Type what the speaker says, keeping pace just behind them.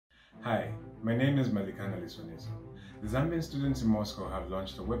Hi, my name is Malikana Liswaneso. The Zambian students in Moscow have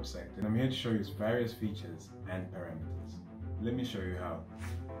launched a website and I'm here to show you its various features and parameters. Let me show you how.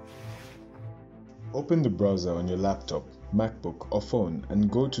 Open the browser on your laptop, MacBook or phone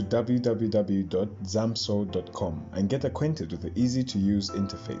and go to www.zamso.com and get acquainted with the easy-to-use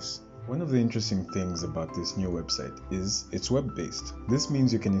interface. One of the interesting things about this new website is it's web-based. This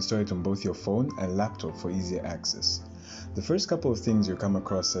means you can install it on both your phone and laptop for easier access. The first couple of things you'll come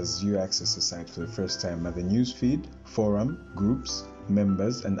across as you access the site for the first time are the newsfeed, forum, groups,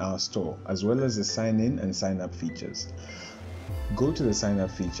 members, and our store, as well as the sign-in and sign-up features. Go to the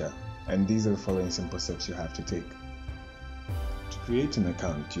sign-up feature, and these are the following simple steps you have to take. To create an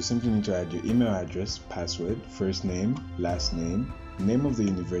account, you simply need to add your email address, password, first name, last name, name of the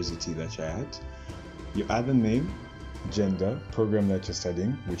university that you're at, your other name, gender, program that you're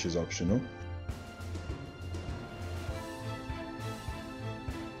studying, which is optional,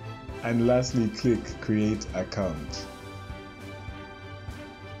 and lastly, click Create Account.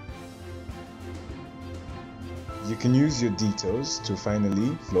 You can use your details to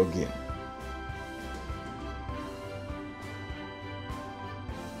finally log in.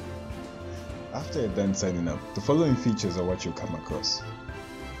 After you're done signing up, the following features are what you'll come across.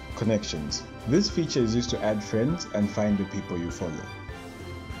 Connections. This feature is used to add friends and find the people you follow.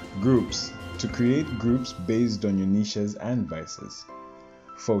 Groups. To create groups based on your niches and vices.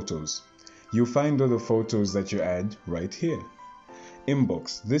 Photos. You'll find all the photos that you add right here.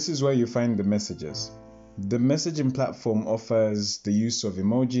 Inbox. This is where you find the messages. The messaging platform offers the use of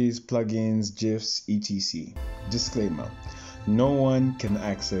emojis, plugins, GIFs, etc. Disclaimer. No one can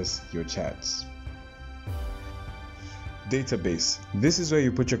access your chats. Database. This is where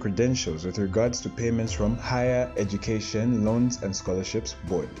you put your credentials with regards to payments from Higher Education Loans and Scholarships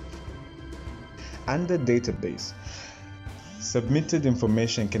Board. Under database, submitted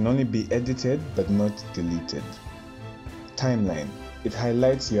information can only be edited but not deleted. Timeline. It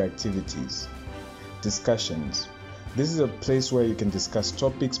highlights your activities. Discussions. This is a place where you can discuss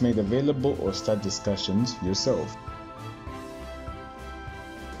topics made available or start discussions yourself.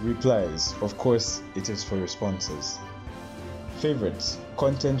 Replies. Of course, it is for responses. Favorites.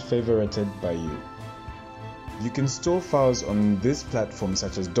 Content favorited by you. You can store files on this platform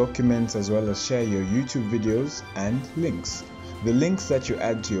such as documents as well as share your YouTube videos and links. The links that you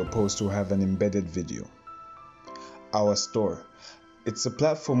add to your post will have an embedded video. Our store. It's a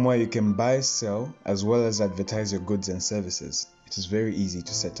platform where you can buy, sell, as well as advertise your goods and services. It is very easy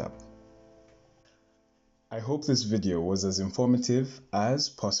to set up. I hope this video was as informative as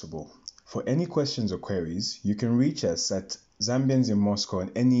possible. For any questions or queries, you can reach us at ZambiansInMoscow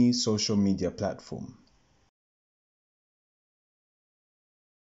on any social media platform.